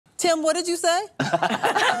Tim, what did you say?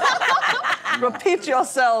 Repeat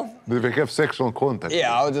yourself. Did they have sexual contact?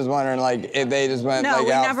 Yeah, I was just wondering, like, if they just went No, like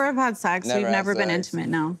we out. never have had sex. We've never been intimate,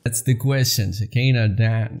 no. That's the question, Shekinah,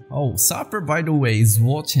 Dan. Oh, Sarper, by the way, is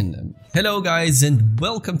watching them. Hello guys and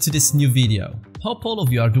welcome to this new video. Hope all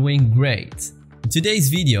of you are doing great. In today's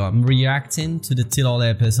video, I'm reacting to the Till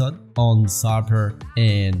episode on Sarper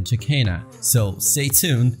and Shekinah. So stay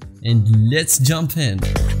tuned and let's jump in.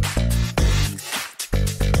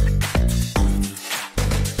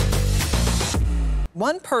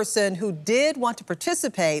 One person who did want to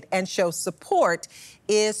participate and show support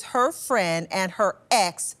is her friend and her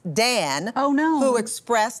ex, Dan. Oh, no. Who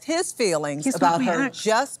expressed his feelings He's about not my her ex.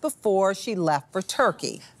 just before she left for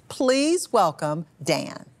Turkey. Please welcome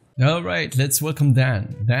Dan. Alright, let's welcome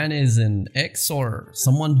Dan. Dan is an ex or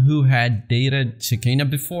someone who had dated Shekinah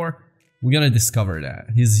before. We're gonna discover that.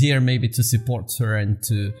 He's here maybe to support her and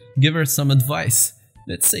to give her some advice.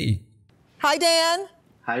 Let's see. Hi, Dan.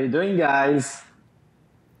 How you doing, guys?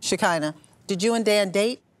 Shekinah, did you and Dan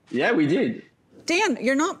date? Yeah, we did. Dan,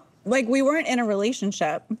 you're not, like, we weren't in a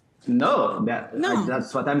relationship. No, No.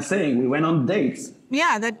 that's what I'm saying. We went on dates.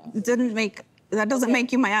 Yeah, that doesn't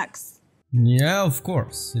make you my ex. Yeah, of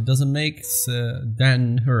course. It doesn't make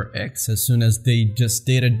Dan her ex as soon as they just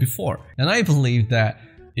dated before. And I believe that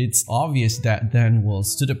it's obvious that Dan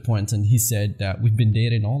was to the point and he said that we've been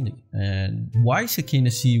dating only. And why Shekinah,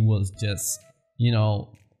 she was just, you know,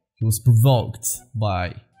 he was provoked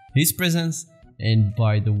by his presence and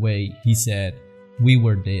by the way he said we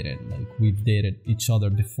were dating, like we've dated each other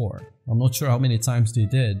before. I'm not sure how many times they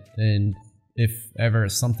did and if ever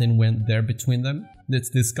something went there between them. Let's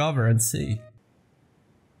discover and see.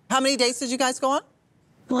 How many dates did you guys go on?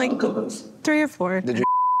 Like 3 or 4.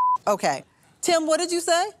 Okay. Tim, what did you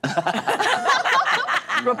say?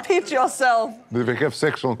 Repeat yourself. Did they have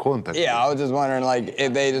sexual contact? Yeah, I was just wondering, like,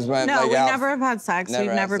 if they just went No, like we out. never have had sex. Never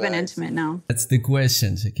We've had never been sex. intimate, no. That's the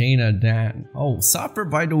question, Shekinah, Dan. Oh, Sarper,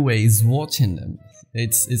 by the way, is watching them.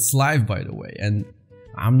 It's live, by the way, and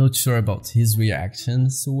I'm not sure about his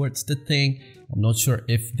reactions towards the thing. I'm not sure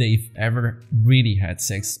if they've ever really had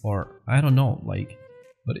sex or I don't know, like,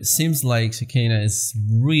 but it seems like Shekinah is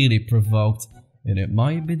really provoked and it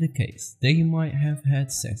might be the case. They might have had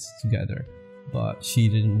sex together, but she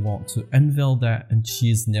didn't want to unveil that and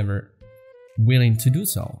she's never willing to do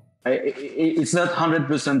so. It's not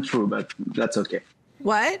 100% true, but that's okay.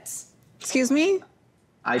 What? Excuse me?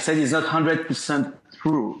 I said it's not 100%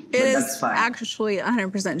 true, but It that's is fine. actually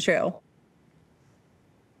 100% true.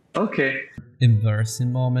 Okay.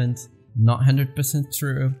 Embarrassing moment, not 100%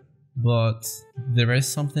 true, but there is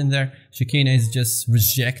something there. Shekinah is just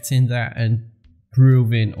rejecting that and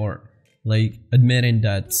proving or like admitting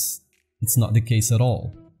that it's not the case at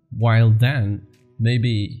all. While Dan,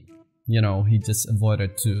 maybe, you know, he just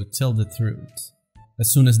avoided to tell the truth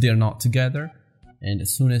as soon as they're not together and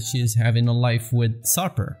as soon as she is having a life with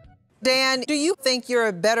Sarper. Dan, do you think you're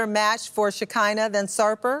a better match for Shekinah than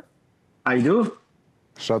Sarper? I do.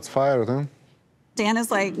 Shots fired, huh? Dan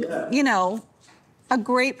is like, you know, a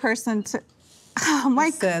great person to... Oh my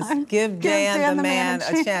Says, God. give Dan the man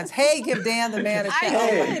a chance. Hey, give Dan the man a chance.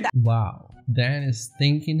 I would. Wow, Dan is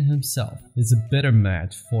thinking himself is a better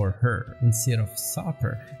match for her instead of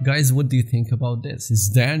Sarper. Guys, what do you think about this? Is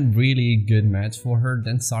Dan really a good match for her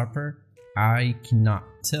than Sarper? I cannot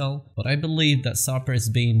tell, but I believe that Sarper is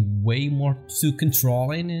being way more too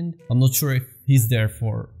controlling and I'm not sure if he's there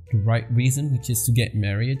for the right reason, which is to get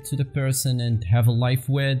married to the person and have a life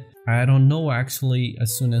with. I don't know actually,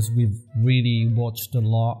 as soon as we've really watched a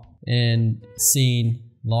lot and seen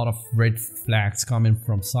a lot of red flags coming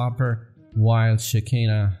from Sarper while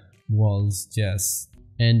Shekinah was just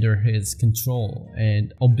under his control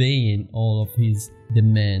and obeying all of his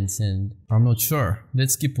demands, and I'm not sure.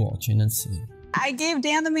 Let's keep watching and see. I gave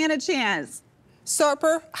Dan the man a chance.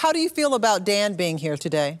 Sarper, how do you feel about Dan being here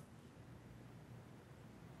today?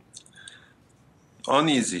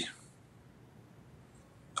 Uneasy.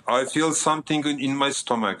 I feel something in my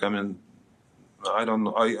stomach. I mean, I don't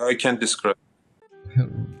know. I can't describe.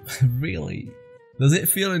 Really? Does it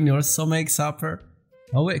feel in your stomach, Sarper?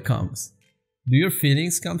 How it comes? Do your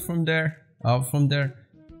feelings come from there? Out from there?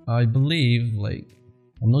 I believe, like,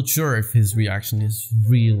 I'm not sure if his reaction is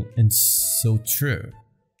real and so true,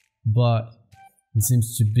 but it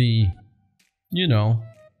seems to be, you know,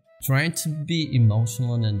 trying to be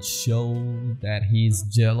emotional and show that he's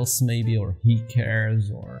jealous maybe, or he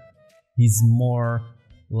cares, or he's more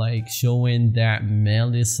like showing that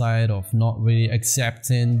manly side of not really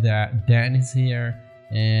accepting that Dan is here.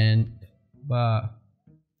 And but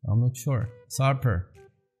I'm not sure. Sarper,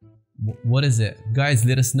 What is it? Guys,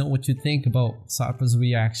 let us know what you think about Sarper's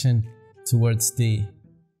reaction towards the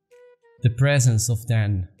presence of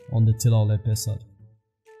Dan on the Till All episode.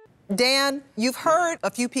 Dan, you've heard a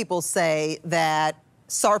few people say that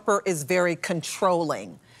Sarper is very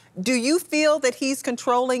controlling. Do you feel that he's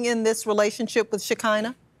controlling in this relationship with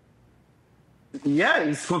Shekinah? Yeah,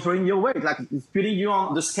 he's controlling your weight, like he's putting you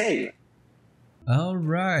on the scale.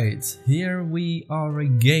 Alright, here we are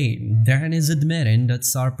again. Dan is admitting that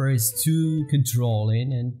Sarper is too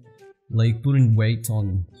controlling and like putting weight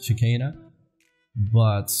on Shekinah.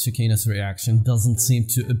 But Shekinah's reaction doesn't seem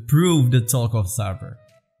to approve the talk of Sarper.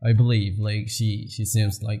 I believe like she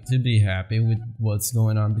seems like to be happy with what's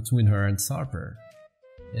going on between her and Sarper.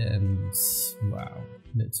 And wow,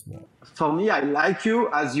 that's what. For me, I like you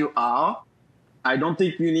as you are. I don't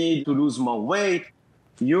think you need to lose more weight.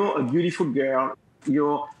 You're a beautiful girl.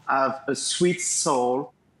 You have a sweet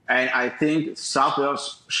soul. And I think Sarper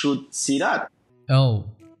should see that. Oh,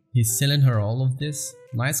 he's telling her all of this?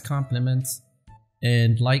 Nice compliments.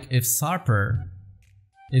 And like if Sarper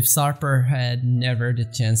had never the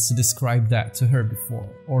chance to describe that to her before,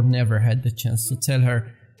 or never had the chance to tell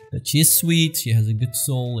her that she's sweet, she has a good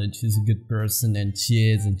soul, and she's a good person, and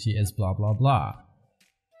she is blah blah blah.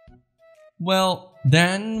 Well,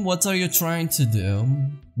 then what are you trying to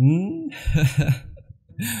do?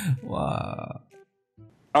 Wow.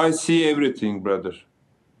 I see everything, brother.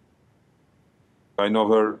 I know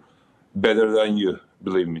her better than you,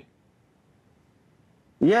 believe me.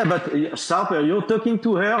 Yeah, but Sarper, you're talking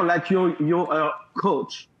to her like you're a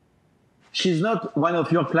coach. She's not one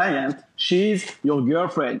of your clients. She's your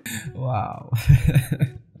girlfriend. Wow.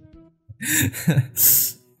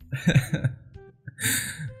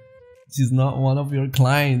 She's not one of your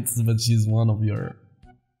clients, but she's one of your,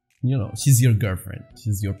 she's your girlfriend.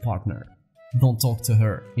 She's your partner. Don't talk to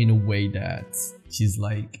her in a way that she's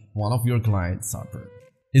like one of your clients, Sarper.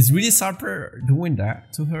 Is really Sarper doing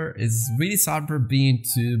that to her? Is really Sarper being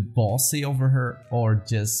too bossy over her, or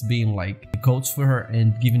just being like a coach for her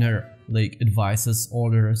and giving her like advices,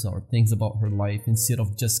 orders, or things about her life instead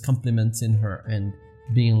of just complimenting her and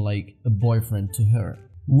being like a boyfriend to her?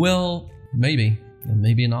 Well, maybe, and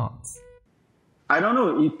maybe not. I don't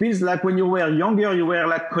know. It feels like when you were younger, you were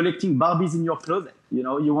like collecting Barbies in your closet. You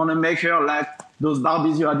know, you want to make her like those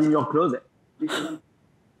Barbies you had in your closet.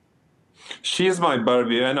 She is my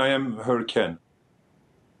Barbie and I am her Ken.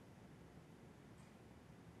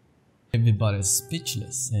 Everybody's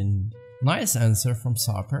speechless, and nice answer from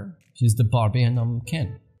Sarper. She's the Barbie and I'm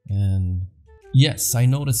Ken. And yes, I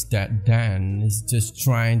noticed that Dan is just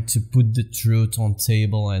trying to put the truth on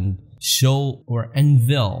table and show or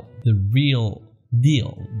unveil the real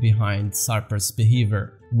deal behind Sarper's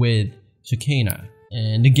behavior with Shekinah.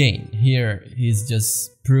 And again, here he's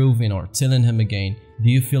just proving or telling him again, do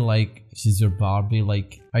you feel like she's your Barbie?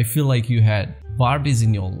 Like, I feel like you had Barbies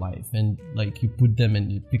in your life and like you put them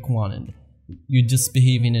and you pick one and you're just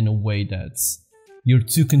behaving in a way that's, you're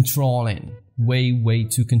too controlling, way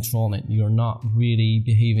too controlling. You're not really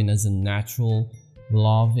behaving as a natural,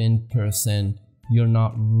 loving person. You're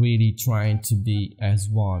not really trying to be as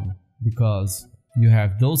one, because you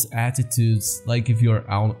have those attitudes like if you're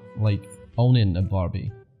out, like owning a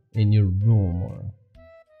Barbie in your room. Or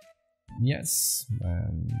yes,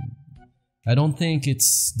 I don't think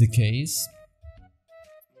it's the case,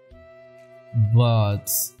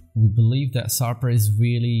 but we believe that Sarper is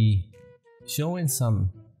really showing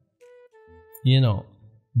some,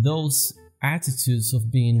 those attitudes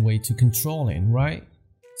of being way too controlling, right?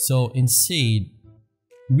 So instead,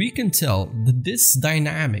 we can tell that this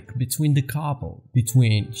dynamic between the couple,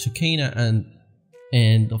 between Shekinah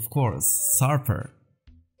and of course Sarper,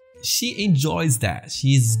 she enjoys that.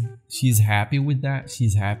 She's happy with that.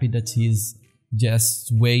 She's happy that he's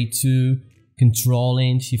just way too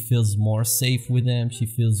controlling. She feels more safe with him. She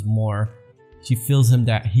feels him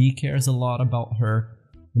that he cares a lot about her.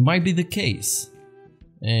 It might be the case,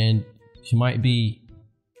 and she might be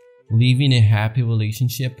living a happy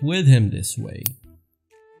relationship with him this way.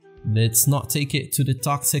 Let's not take it to the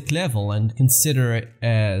toxic level and consider it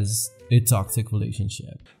as a toxic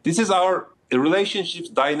relationship. This is our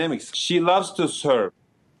relationship dynamics. She loves to serve.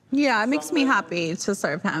 Yeah, it makes me happy to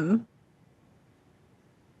serve him.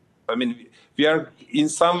 I mean, we are in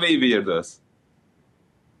some way weirdos.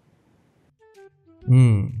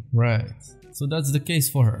 Right. So that's the case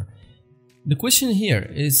for her. The question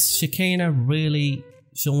here is Shekinah really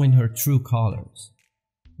showing her true colors?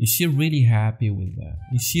 Is she really happy with that?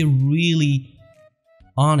 Is she really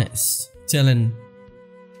honest, telling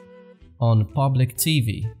on public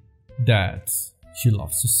TV that she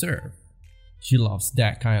loves to serve? she loves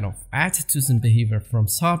that kind of attitudes and behavior from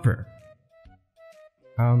Sarper.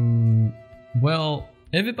 Well,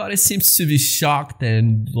 everybody seems to be shocked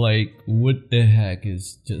and like, what the heck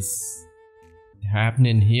is just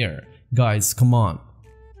happening here? Guys, come on.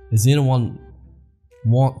 Does anyone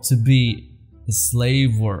want to be a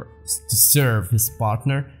slave or to serve his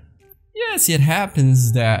partner? Yes, it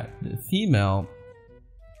happens that the female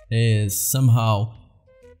is somehow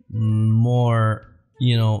more,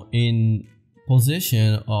 you know, in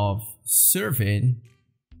position of serving,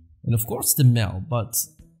 and of course the male, but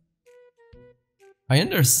I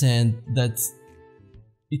understand that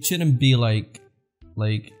it shouldn't be like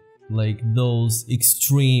those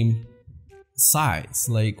extreme sides,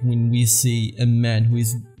 like when we see a man who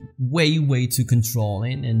is way too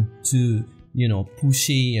controlling and too, you know,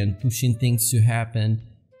 pushy and pushing things to happen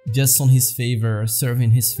just on his favor,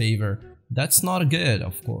 serving his favor. That's not good,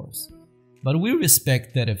 of course. But we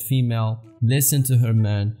respect that a female listen to her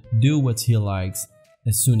man, do what he likes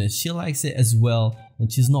as soon as she likes it as well,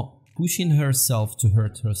 and she's not pushing herself to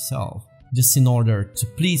hurt herself just in order to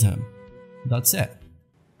please him. That's it.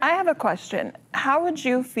 I have a question. How would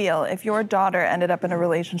you feel if your daughter ended up in a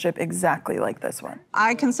relationship exactly like this one?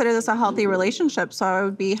 I consider this a healthy relationship, so I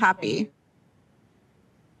would be happy.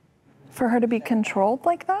 For her to be controlled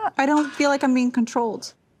like that? I don't feel like I'm being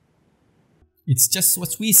controlled. It's just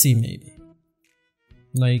what we see, maybe.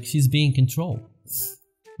 Like she's being controlled.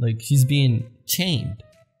 Like she's being chained.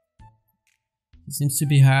 She seems to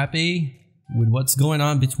be happy with what's going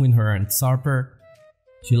on between her and Sarper.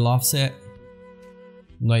 She loves it.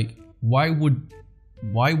 Like, why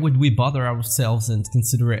would we bother ourselves and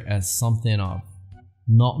consider it as something of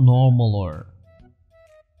not normal? Or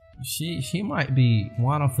she might be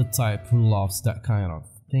one of the type who loves that kind of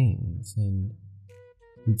things, and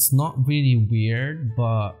it's not really weird,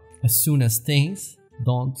 but as soon as things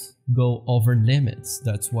don't go over limits,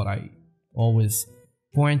 that's what I always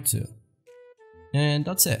point to. And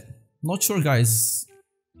that's it. Not sure, guys,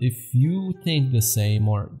 if you think the same,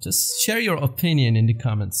 or just share your opinion in the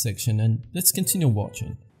comment section, and let's continue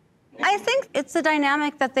watching. I think it's a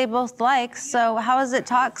dynamic that they both like, so how is it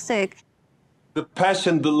toxic? The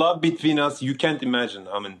passion, the love between us, you can't imagine.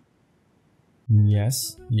 I mean,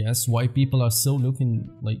 yes, why people are so looking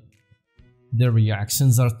like their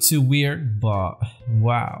reactions are too weird, but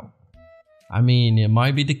wow. I mean, it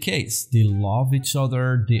might be the case. They love each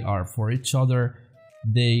other, they are for each other.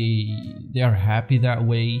 They are happy that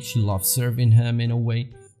way. She loves serving him in a way,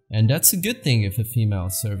 and that's a good thing if a female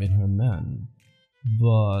is serving her man.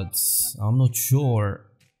 But I'm not sure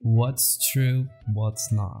what's true,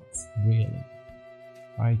 what's not, really.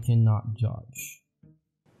 I cannot judge.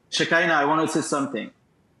 Shekinah, I want to say something.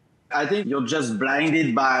 I think you're just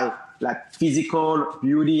blinded by like physical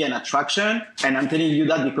beauty and attraction, and I'm telling you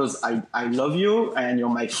that because I love you and you're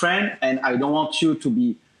my friend, and I don't want you to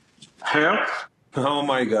be hurt. oh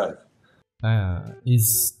my God.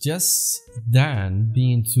 It's just Dan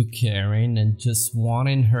being too caring and just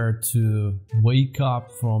wanting her to wake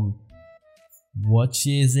up from what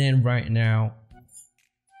she is in right now.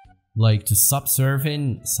 Like to stop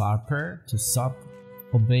serving Sarper, to stop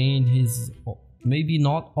obeying his, maybe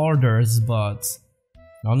not orders, but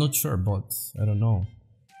I'm not sure, but I don't know.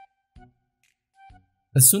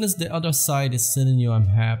 As soon as the other side is telling you I'm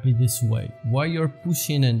happy this way, why you're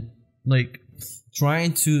pushing and like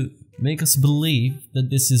trying to make us believe that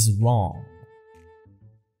this is wrong?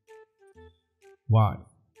 Why?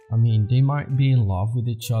 I mean, they might be in love with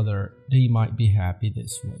each other, they might be happy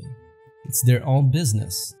this way. It's their own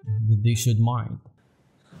business that they should mind.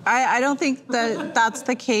 I don't think that that's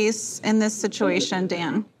the case in this situation,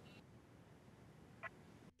 Dan.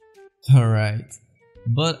 Alright,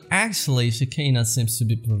 but actually Shekinah seems to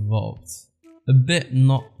be provoked, a bit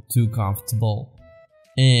not too comfortable,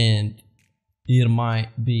 and it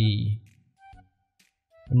might be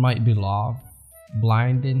love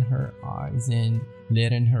blinding her eyes and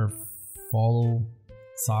letting her follow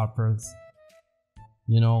Sarper's,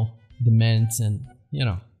 you know, demands, and, you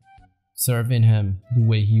know, serving him the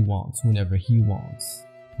way he wants, whenever he wants,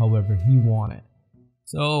 however he wants it.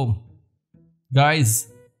 So, guys,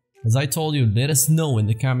 as I told you, let us know in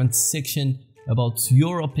the comment section about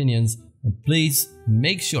your opinions, and please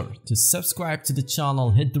make sure to subscribe to the channel,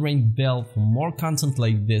 hit the ring bell for more content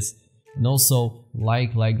like this, and also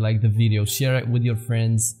like the video, share it with your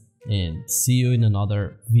friends, and see you in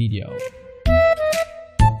another video.